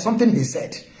to it. That's something he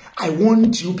said. I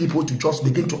want you people to just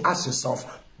begin to ask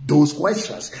yourself those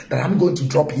questions that I'm going to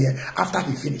drop here after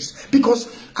he finished. Because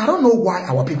I don't know why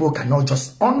our people cannot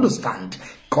just understand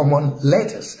common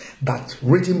letters that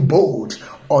written bold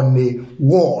on a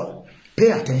wall.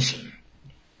 Pay attention.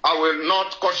 I will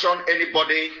not caution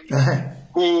anybody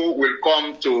who will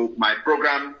come to my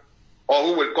program or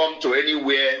who will come to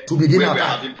anywhere to begin where we are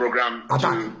having program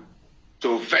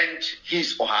to vent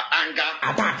his or her anger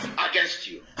against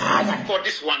you for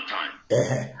this one time.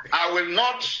 I will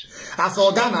not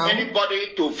stop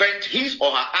anybody to vent his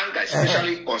or her anger,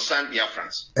 especially concerned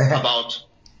Biafrans, about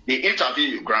the interview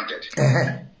you granted.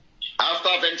 After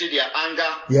venting their anger,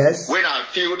 when I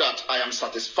feel that I am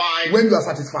satisfied, when you are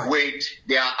satisfied with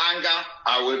their anger,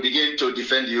 I will begin to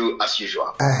defend you as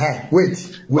usual.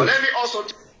 Wait. But let me also...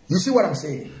 You see what I'm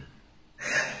saying?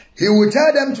 He will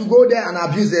tell them to go there and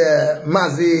abuse the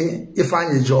Mazi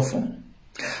Ifanye Jofo.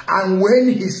 And when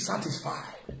he's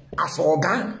satisfied, as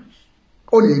organ,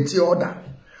 on a order,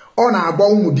 on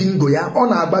about Mudingoya,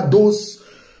 on about those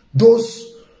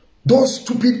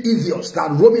stupid idiots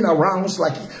that roaming around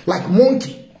like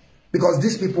monkey. Because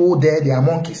these people there, they are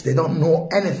monkeys. They don't know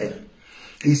anything.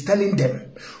 He's telling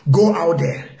them, go out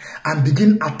there and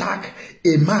begin attack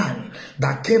a man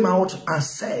that came out and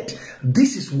said,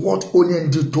 this is what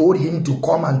Onyendu told him to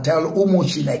come and tell Umu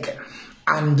Chineke.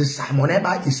 And Simon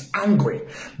Eba is angry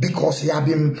because he has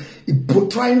been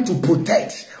trying to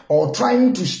protect or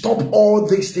trying to stop all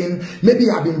these things. Maybe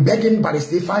I've been begging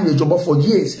Barrister Ifeanyi Ejiofor for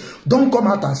years. Don't come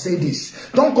out and say this.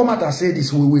 Don't come out and say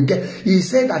this. We will get. He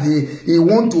said that he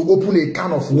want to open a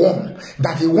can of worm.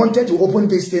 That he wanted to open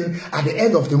this thing at the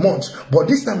end of the month. But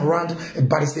this time around,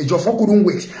 Barrister Ejiofor couldn't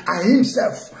wait. And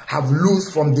himself have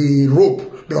lost from the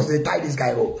rope because they tied this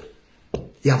guy rope.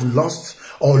 He have lost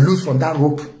or lose from that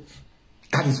rope.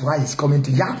 That is why he's coming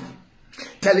to Yap,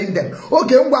 telling them,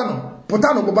 okay, you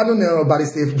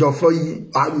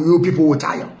people will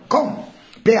tire. Come,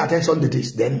 pay attention to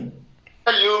this then.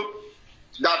 Tell you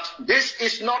that this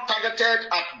is not targeted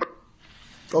at...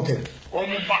 Okay.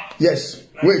 Yes,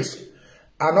 wait.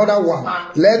 Another one.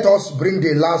 Let us bring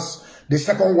the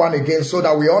second one again so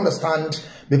that we understand,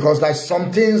 because there's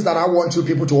some things that I want you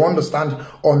people to understand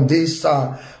on this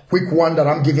quick one that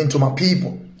I'm giving to my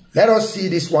people. Let us see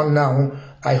this one now.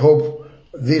 I hope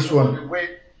this one. The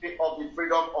way of the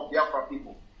freedom of Biafra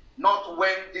people. Not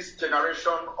when this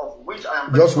generation of which I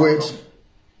am... Just wait.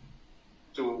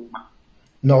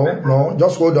 No,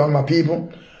 just hold on, my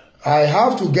people. I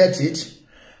have to get it.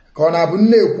 Comment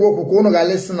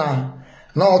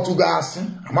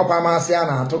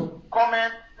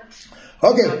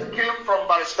okay. That came from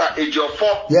Barrister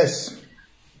Ejiofor. Yes.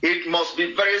 It must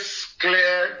be very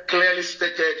clearly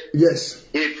stated. Yes.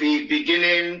 If he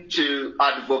beginning to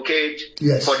advocate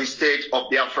for the state of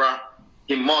Biafra,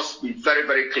 he must be very,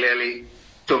 very clearly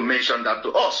to mention that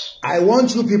to us. I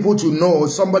want you people to know,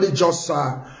 somebody just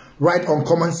write on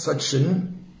comment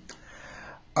section,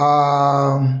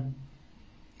 panicking.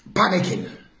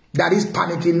 That is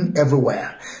panicking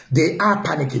everywhere. They are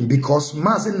panicking because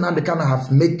Mazi Nnamdi Kanu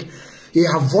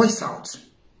have voiced out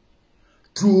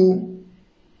through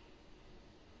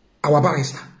our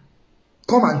barrister.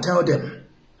 Come and tell them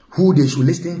who they should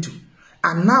listen to.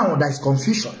 And now there is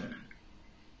confusion.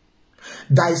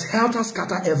 There is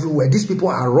helter-scatter everywhere. These people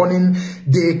are running.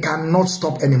 They cannot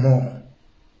stop anymore.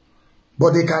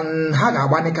 But they can hag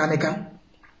our.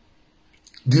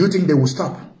 Do you think they will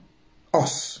stop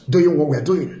us doing what we're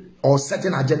doing? Or set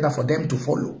an agenda for them to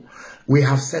follow? We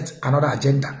have set another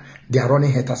agenda. They are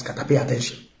running helter-scatter. Pay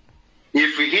attention.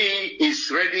 If he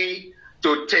is ready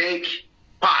to take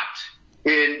part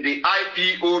in the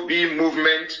IPOB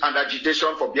movement and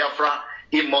agitation for Biafra,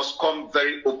 he must come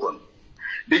very open.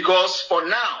 Because for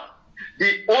now,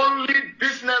 the only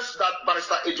business that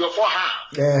Barrister Ejiofor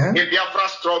has in Biafra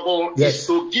struggle is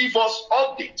to give us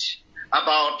updates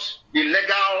about the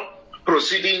legal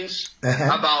proceedings,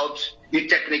 about the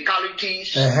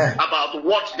technicalities, about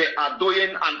what they are doing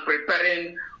and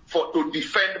preparing to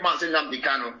defend Mazi Nnamdi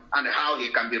Kanu and how he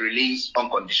can be released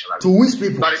unconditionally. To which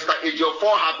people? Barrister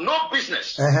Ejiofor have no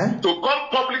business to come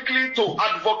publicly to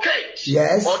advocate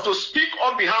or to speak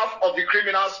on behalf of the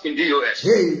criminals in the US.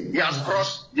 He has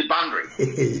crossed the boundary.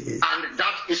 And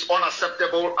that is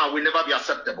unacceptable and will never be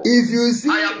acceptable. If you see,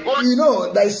 you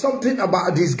know, there's something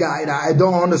about this guy that I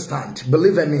don't understand.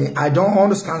 Believe me, I don't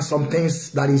understand some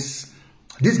things that is,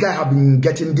 this guy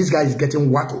is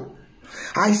getting wacko.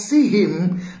 I see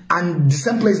him, and the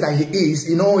same place that he is,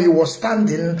 you know, he was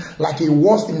standing like he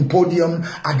was in podium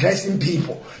addressing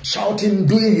people, shouting,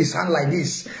 doing his hand like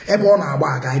this. I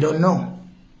don't know.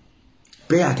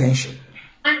 Pay attention.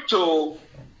 To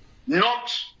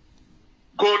not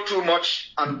go too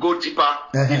much and go deeper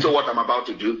into what I'm about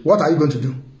to do. What are you going to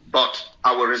do? But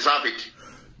I will reserve it.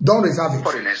 Don't reserve it.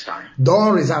 For the next time.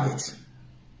 Don't reserve it.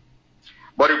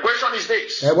 But the question is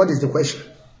this. What is the question?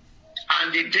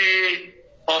 And the day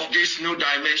of this new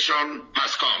dimension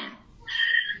has come.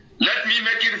 Let me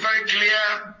make it very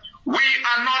clear. We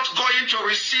are not going to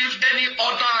receive any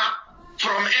order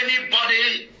from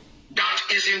anybody that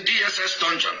is in DSS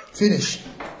dungeon. Finish.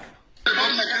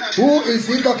 Who is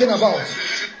he talking about?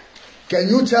 Can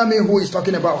you tell me who he's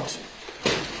talking about?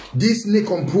 This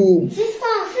Nikompu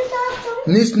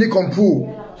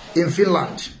in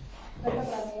Finland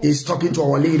is talking to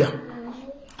our leader.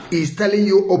 He's telling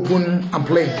you open and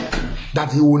plain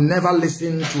that he will never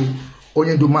listen to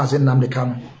Onyendu Mazi Nnamdi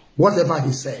Kanu. Whatever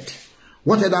he said,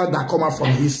 whatever that come out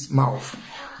from his mouth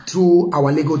through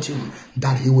our legal team,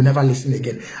 that he will never listen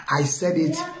again. I said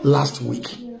it last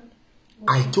week.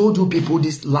 I told you people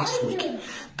this last week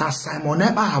that Simon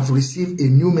Ekpa have received a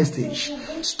new message.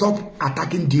 Stop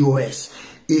attacking DOS.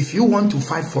 If you want to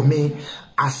fight for me,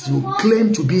 as you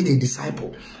claim to be a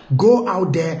disciple, go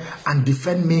out there and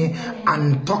defend me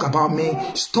and talk about me.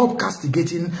 Stop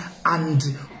castigating and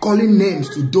calling names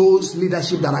to those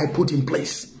leadership that I put in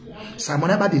place.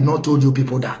 Simon Ekpa did not told you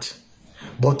people that.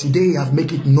 But today I have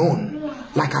made it known.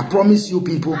 Like I promise you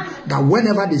people that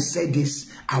whenever they say this,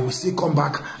 I will still come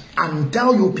back and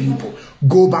tell you people,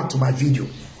 go back to my video.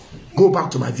 Go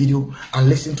back to my video and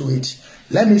listen to it.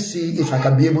 Let me see if I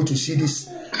can be able to see this.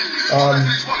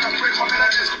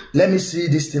 Let me see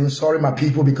this thing. Sorry, my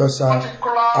people, because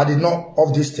I did not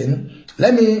off this thing.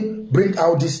 Let me bring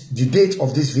out the date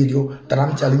of this video that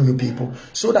I'm telling you people,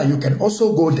 so that you can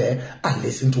also go there and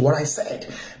listen to what I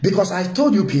said. Because I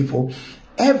told you people,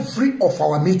 every of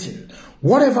our meeting,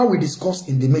 whatever we discuss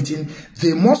in the meeting,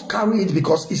 they must carry it,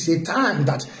 because it's a time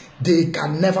that they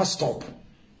can never stop.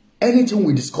 Anything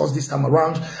we discuss this time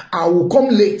around, I will come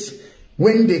late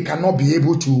when they cannot be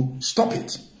able to stop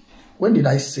it. When did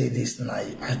I say this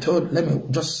tonight? I told, let me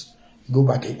just go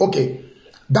back. Okay,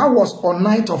 that was on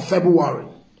 9th of February.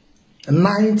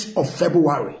 9th of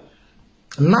February.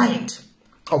 9th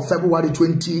of February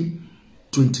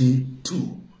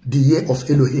 2022. The year of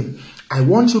Elohim. I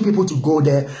want you people to go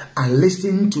there and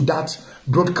listen to that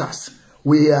broadcast.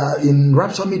 We are in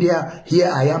Rapture Media.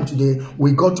 Here I am today.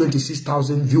 We got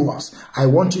 26,000 viewers. I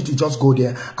want you to just go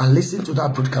there and listen to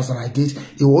that broadcast that I did.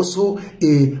 It was also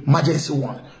a emergency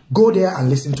one. Go there and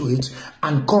listen to it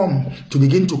and come to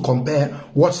begin to compare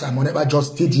what Simon Ekpa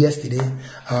just did yesterday,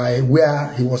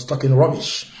 where he was talking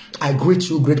rubbish. I greet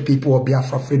you, great people of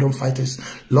Biafra, freedom fighters,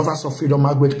 lovers of freedom,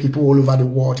 my great people all over the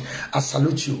world. I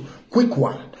salute you. Quick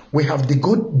one. We have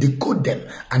decode them,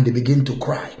 and they begin to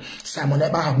cry. Simon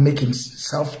Ekpa have make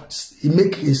himself, he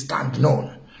make his stand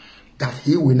known that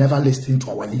he will never listen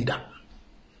to our leader.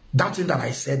 That thing that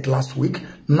I said last week,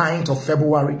 9th of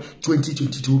February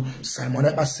 2022, Simon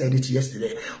Ekpa said it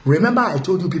yesterday. Remember, I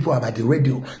told you people about the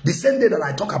radio. The same day that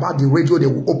I talk about the radio, they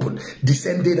will open. The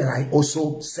same day that I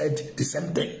also said the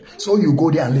same thing. So you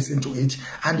go there and listen to it,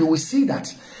 and you will see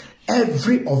that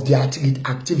every of the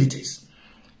activities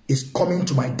is coming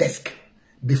to my desk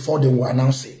before they will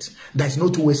announce it. There's no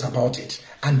two ways about it,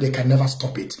 and they can never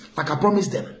stop it. Like I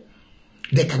promised them.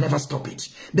 They can never stop it.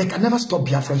 They can never stop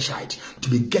Biafran shite to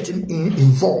be getting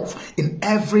involved in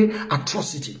every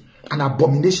atrocity and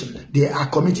abomination they are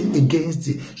committing against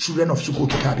the children of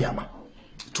Chukwuka,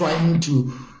 trying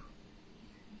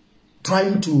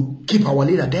to keep our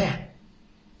leader there.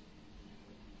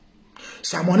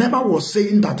 Simon Ekpa was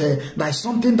saying that there's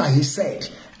something that he said.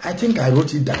 I think I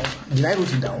wrote it down. Did I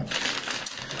wrote it down?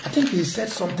 I think he said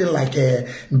something like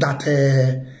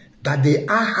that they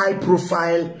are high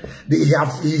profile.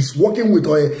 He's working with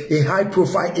a high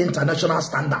profile international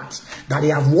standards. That they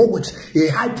have worked with a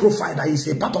high profile, that is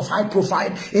a part of high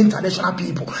profile international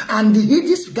people. And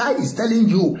this guy is telling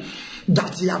you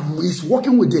that he's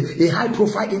working with a high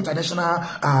profile international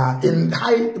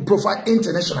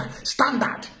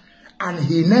standard, and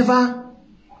he never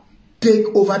take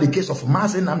over the case of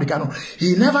Mazi Nnamdi Kanu.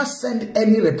 He never sent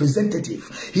any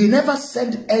representative. He never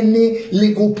sent any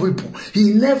legal people.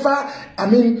 He never,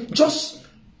 just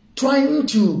trying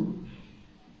to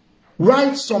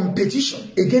write some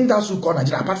petition against that so-called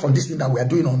Nigeria, apart from this thing that we are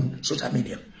doing on social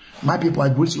media. My people, I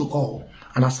greet you all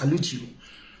and I salute you.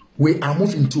 We are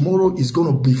moving. Tomorrow is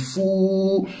going to be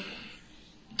full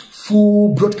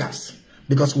broadcast.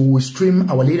 because we will stream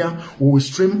our leader, we will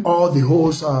stream all the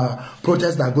whole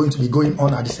protests that are going to be going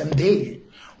on at the same day.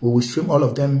 We will stream all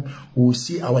of them. We will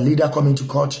see our leader coming to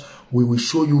court. We will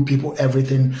show you people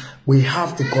everything. We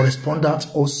have a correspondent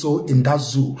also in that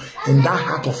zoo, in that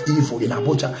heart of evil in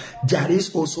Abuja. There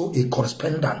is also a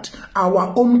correspondent,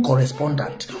 our own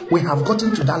correspondent. We have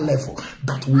gotten to that level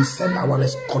that we send our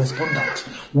correspondent.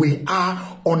 We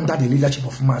are under the leadership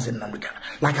of Mazi Nnamdi.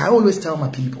 Like I always tell my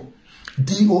people,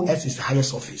 DOS is the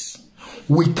highest office.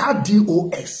 Without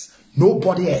DOS,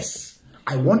 nobody else.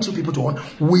 I want you people to want,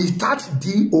 without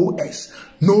DOS,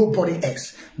 nobody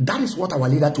else. That is what our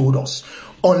leader told us.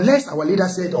 Unless our leader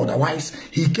said otherwise,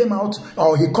 he came out,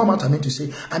 or he come out, to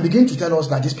say, and begin to tell us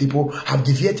that these people have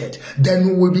deviated. Then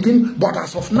we will begin, but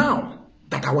as of now,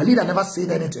 that our leader never said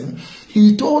anything,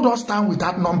 he told us down with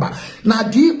that number. Now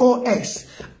DOS,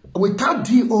 without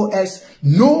DOS,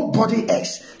 nobody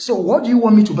else. So what do you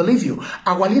want me to believe you?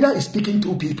 Our leader is speaking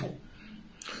to people.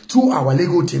 To our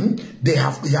legal team, they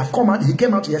have come out. He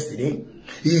came out yesterday.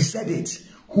 He said it.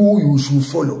 Who you should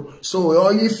follow. So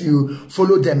if you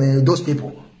follow them, those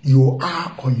people, you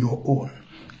are on your own.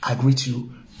 I greet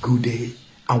you. Good day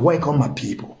and welcome my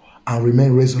people. And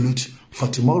remain resolute for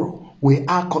tomorrow. We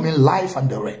are coming live and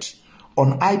direct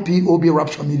on Ipob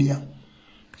Rapture Media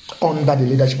under the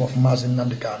leadership of Mazi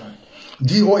Nnamdi Kanu.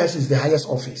 DOS is the highest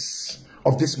office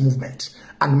of this movement,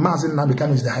 and Mazi Nnamdi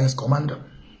Kanu is the highest commander.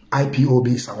 Ipob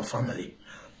is our family.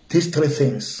 These three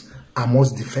things, I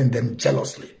must defend them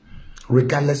jealously,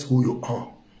 regardless who you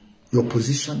are, your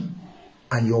position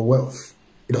and your wealth.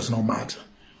 It does not matter.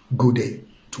 Good day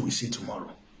till we see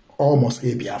tomorrow. Almost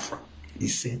a Biafra. He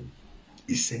said.